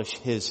accomplish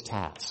his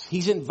task.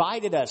 He's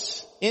invited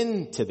us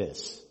into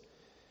this.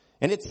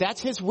 And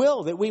that's his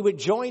will, that we would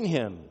join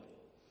him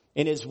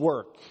in his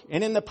work.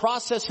 And in the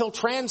process, he'll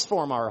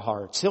transform our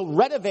hearts. He'll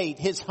renovate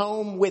his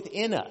home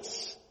within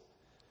us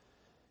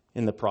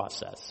in the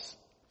process.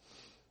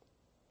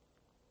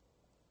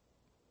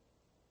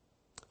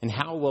 And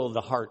how will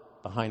the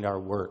heart behind our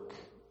work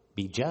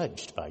be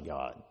judged by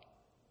God?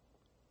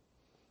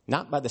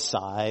 Not by the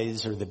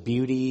size or the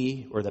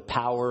beauty or the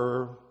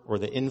power or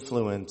the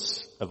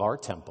influence of our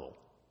temple,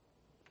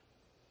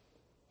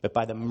 but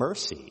by the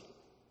mercy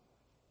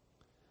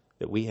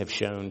that we have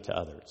shown to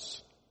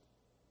others.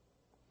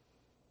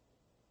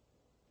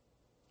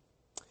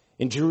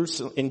 In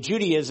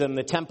Judaism,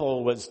 the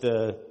temple was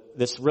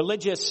this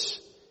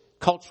religious,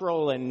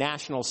 cultural, and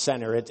national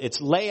center. Its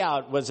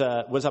layout was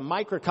a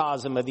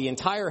microcosm of the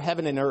entire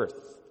heaven and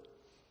earth.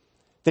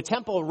 The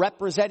temple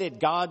represented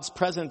God's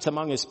presence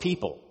among his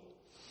people.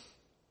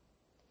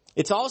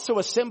 It's also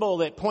a symbol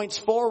that points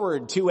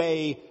forward to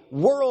a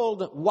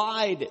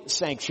worldwide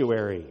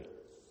sanctuary.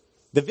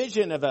 The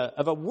vision of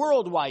a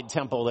worldwide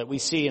temple that we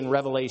see in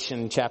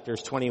Revelation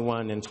chapters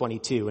 21 and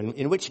 22,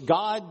 in which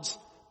God's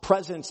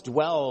presence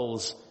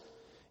dwells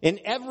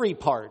in every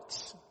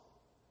part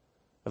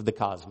of the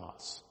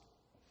cosmos.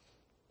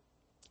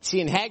 See,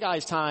 in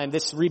Haggai's time,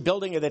 this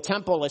rebuilding of the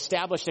temple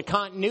established a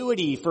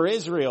continuity for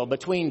Israel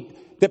between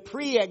the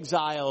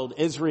pre-exiled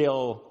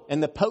Israel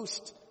and the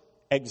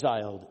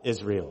post-exiled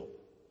Israel.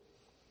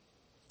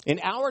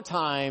 In our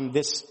time,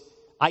 this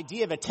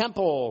idea of a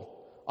temple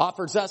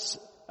offers us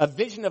a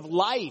vision of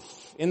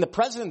life in the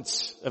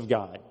presence of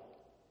God.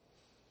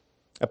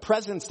 A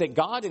presence that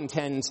God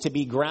intends to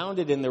be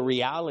grounded in the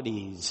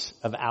realities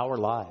of our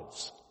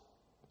lives.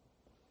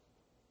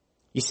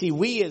 You see,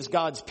 we as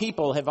God's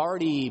people have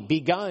already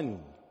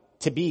begun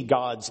to be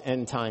God's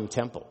end-time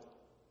temple.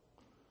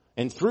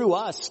 And through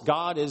us,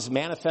 God is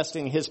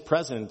manifesting his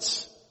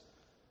presence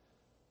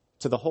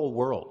to the whole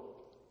world.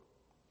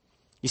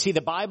 You see,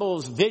 the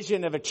Bible's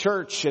vision of a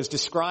church as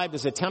described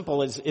as a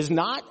temple is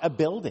not a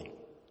building.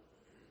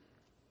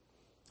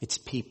 It's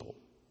people.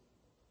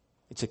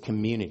 It's a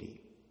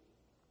community.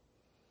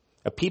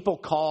 A people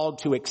called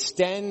to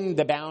extend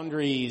the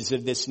boundaries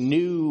of this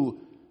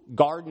new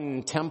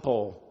garden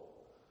temple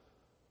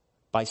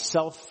by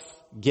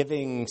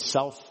self-giving,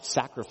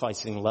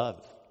 self-sacrificing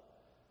love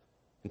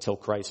until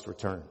Christ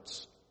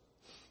returns.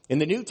 In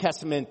the New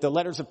Testament, the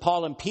letters of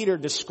Paul and Peter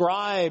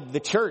describe the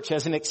church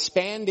as an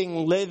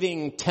expanding,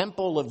 living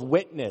temple of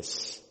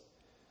witness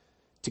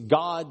to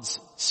God's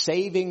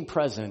saving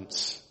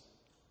presence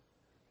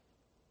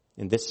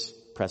in this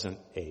present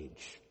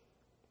age.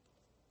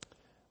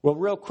 Well,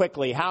 real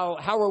quickly, how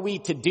are we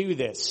to do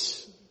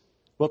this?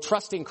 Well,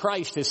 trusting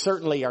Christ is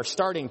certainly our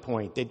starting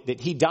point, that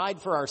he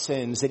died for our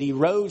sins, that he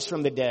rose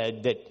from the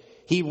dead, that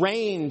he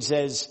reigns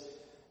as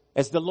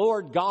the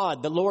Lord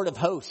God, the Lord of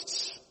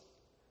hosts.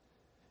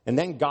 And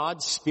then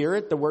God's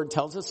Spirit, the Word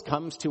tells us,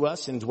 comes to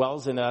us and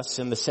dwells in us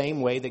in the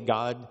same way that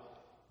God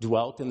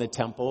dwelt in the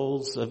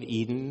temples of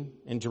Eden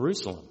and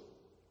Jerusalem.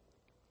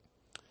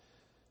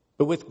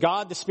 But with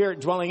God, the Spirit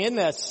dwelling in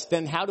us,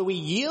 then how do we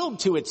yield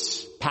to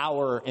its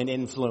power and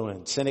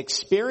influence and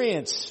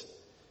experience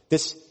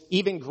this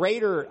even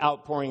greater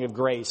outpouring of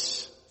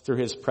grace through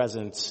his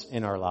presence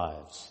in our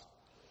lives?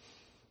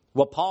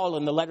 Well, Paul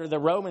in the letter to the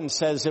Romans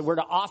says that we're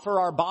to offer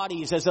our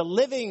bodies as a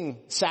living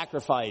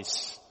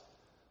sacrifice,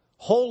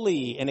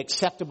 holy and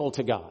acceptable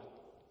to God.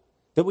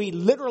 That we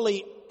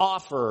literally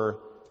offer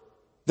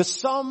The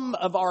sum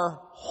of our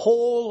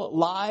whole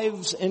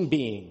lives and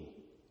being,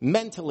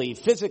 mentally,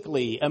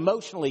 physically,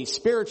 emotionally,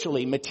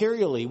 spiritually,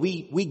 materially,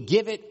 we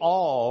give it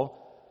all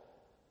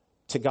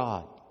to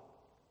God.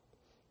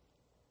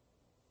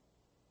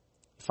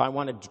 If I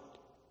want to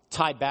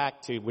tie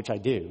back to, which I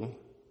do,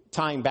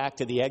 tying back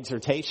to the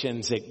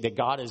exhortations that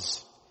God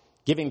is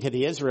giving to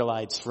the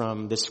Israelites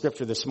from the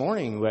scripture this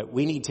morning,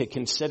 we need to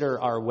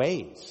consider our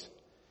ways.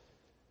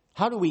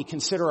 How do we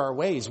consider our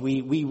ways?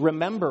 We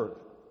remember,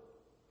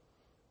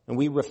 and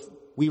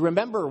we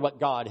remember what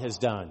God has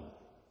done,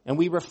 and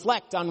we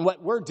reflect on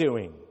what we're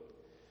doing.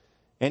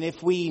 And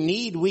if we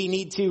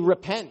need to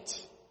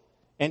repent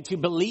and to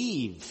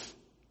believe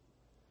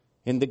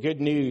in the good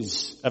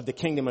news of the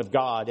kingdom of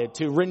God, and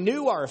to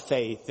renew our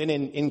faith and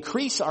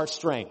increase our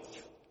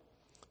strength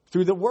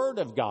through the word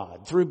of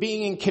God, through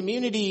being in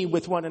community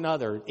with one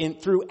another,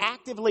 through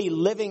actively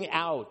living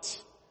out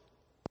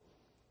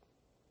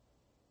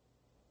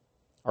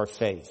our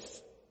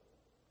faith.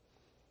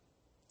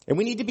 And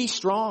we need to be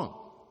strong.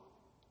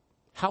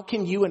 How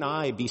can you and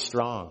I be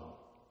strong?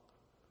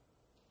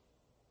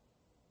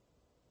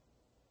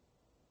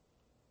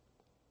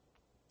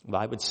 Well,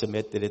 I would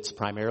submit that it's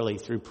primarily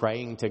through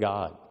praying to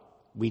God.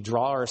 We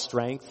draw our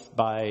strength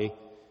by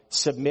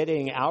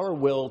submitting our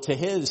will to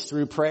His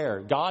through prayer.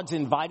 God's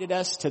invited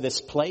us to this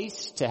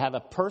place to have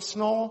a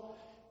personal,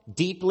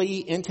 deeply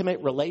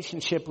intimate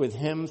relationship with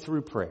Him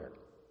through prayer.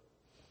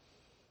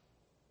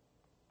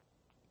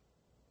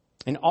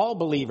 And all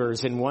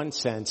believers, in one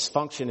sense,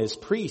 function as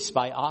priests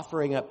by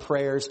offering up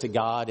prayers to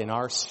God in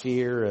our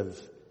sphere of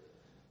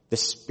the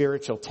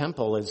spiritual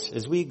temple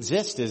as we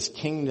exist as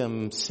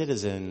kingdom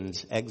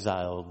citizens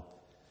exiled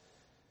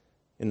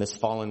in this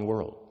fallen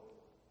world.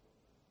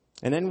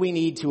 And then we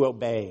need to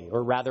obey,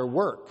 or rather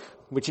work,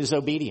 which is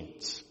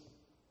obedience.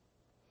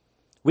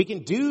 We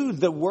can do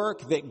the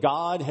work that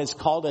God has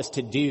called us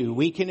to do.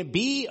 We can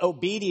be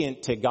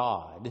obedient to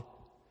God.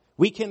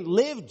 We can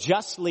live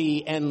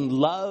justly and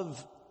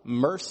love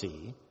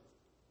mercy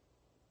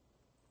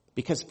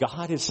because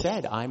God has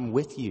said, I'm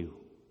with you.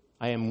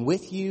 I am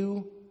with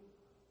you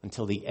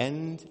until the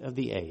end of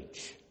the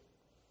age.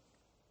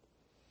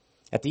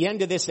 At the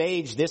end of this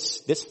age,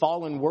 this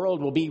fallen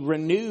world will be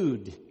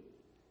renewed.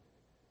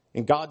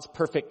 And God's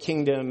perfect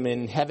kingdom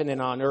in heaven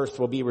and on earth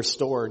will be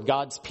restored.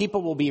 God's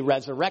people will be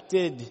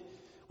resurrected,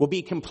 will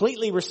be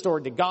completely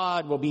restored to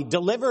God, will be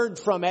delivered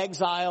from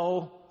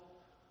exile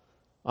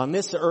on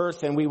this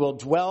earth, and we will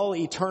dwell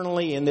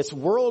eternally in this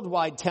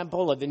worldwide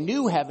temple of the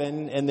new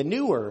heaven and the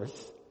new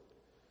earth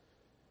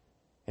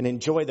and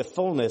enjoy the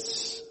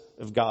fullness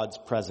of God's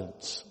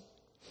presence.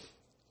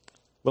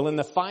 Well, in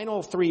the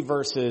final 3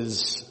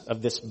 verses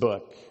of this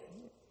book,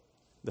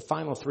 the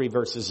final 3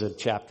 verses of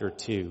chapter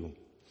 2,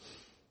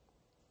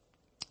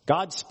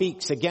 God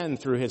speaks again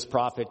through His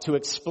prophet to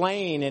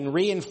explain and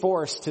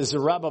reinforce to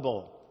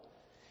Zerubbabel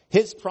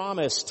His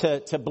promise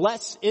to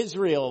bless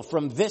Israel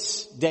from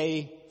this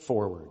day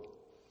forward.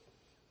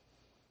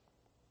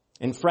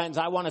 And friends,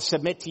 I want to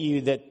submit to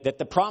you that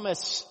the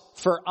promise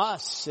for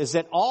us is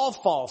that all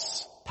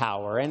false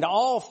power and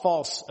all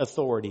false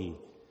authority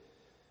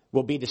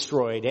will be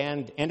destroyed,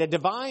 and a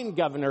divine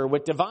governor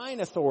with divine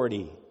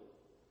authority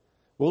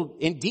will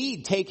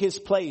indeed take his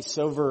place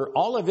over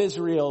all of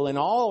Israel and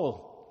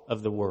all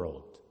of the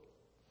world.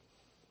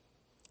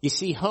 You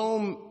see,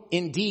 home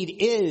indeed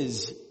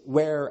is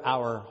where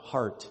our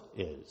heart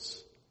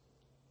is.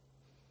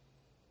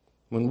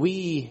 When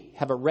we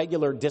have a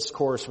regular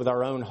discourse with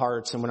our own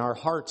hearts, and when our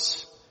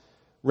hearts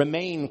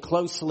remain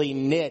closely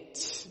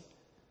knit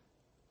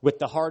with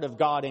the heart of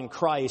God in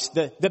Christ,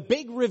 the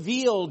big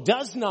reveal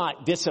does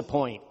not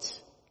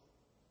disappoint.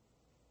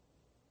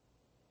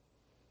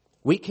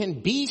 We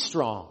can be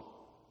strong,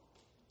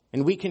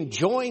 and we can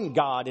join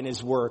God in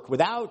His work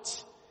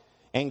without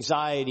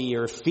anxiety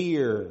or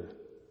fear.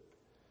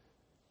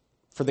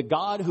 For the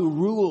God who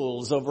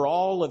rules over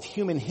all of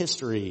human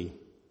history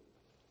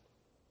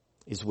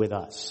is with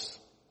us.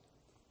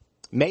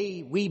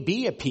 May we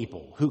be a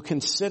people who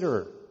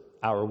consider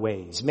our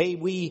ways. May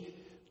we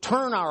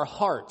turn our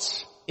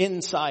hearts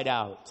inside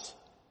out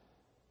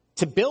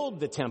to build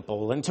the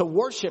temple and to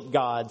worship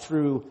God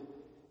through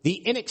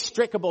the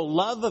inextricable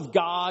love of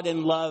God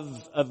and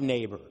love of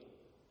neighbor.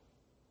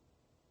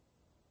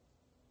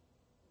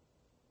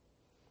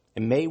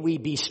 And may we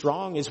be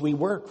strong as we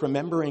work,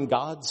 remembering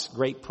God's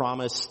great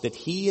promise that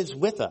He is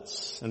with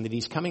us and that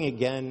He's coming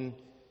again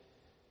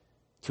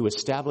to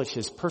establish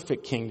His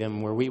perfect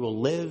kingdom where we will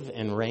live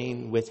and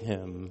reign with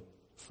Him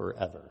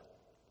forever.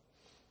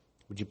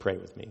 Would you pray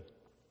with me?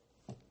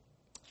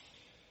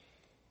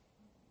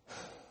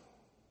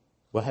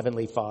 Well,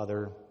 Heavenly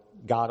Father,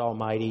 God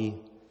Almighty,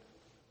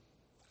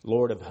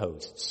 Lord of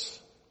hosts,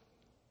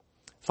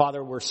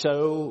 Father, we're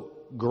so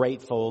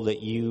grateful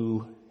that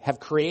You have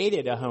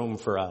created a home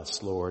for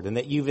us, Lord, and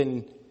that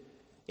You've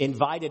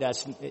invited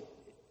us.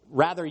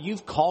 Rather,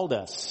 You've called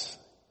us.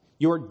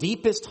 Your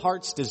deepest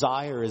heart's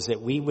desire is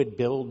that we would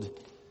build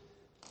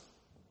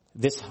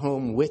this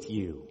home with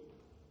You.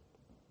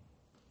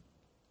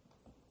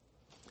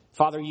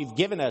 Father, you've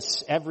given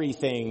us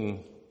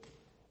everything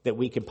that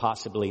we could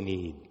possibly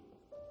need.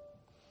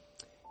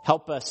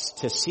 Help us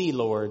to see,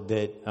 Lord,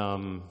 that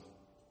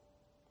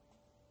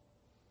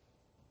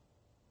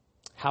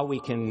how we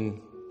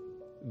can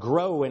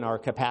grow in our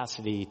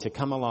capacity to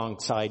come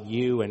alongside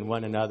you and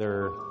one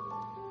another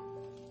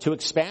to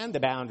expand the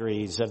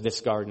boundaries of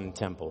this garden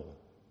temple,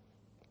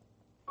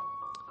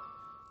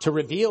 to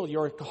reveal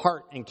your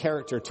heart and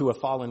character to a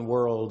fallen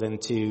world,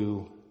 and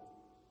to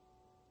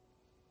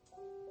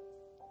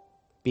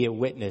be a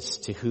witness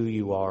to who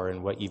you are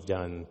and what you've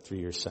done through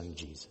your Son,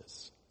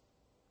 Jesus.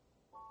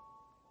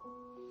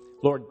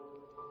 Lord,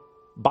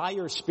 by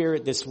your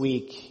Spirit this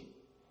week,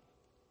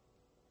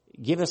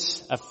 give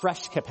us a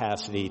fresh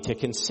capacity to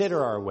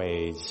consider our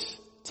ways,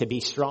 to be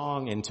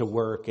strong and to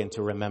work and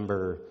to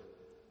remember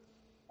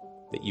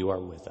that you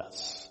are with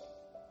us.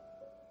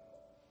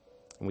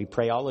 And we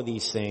pray all of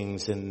these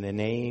things in the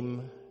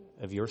name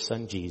of your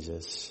Son,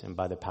 Jesus, and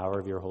by the power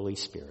of your Holy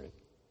Spirit.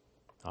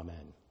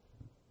 Amen.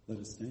 Let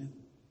us stand.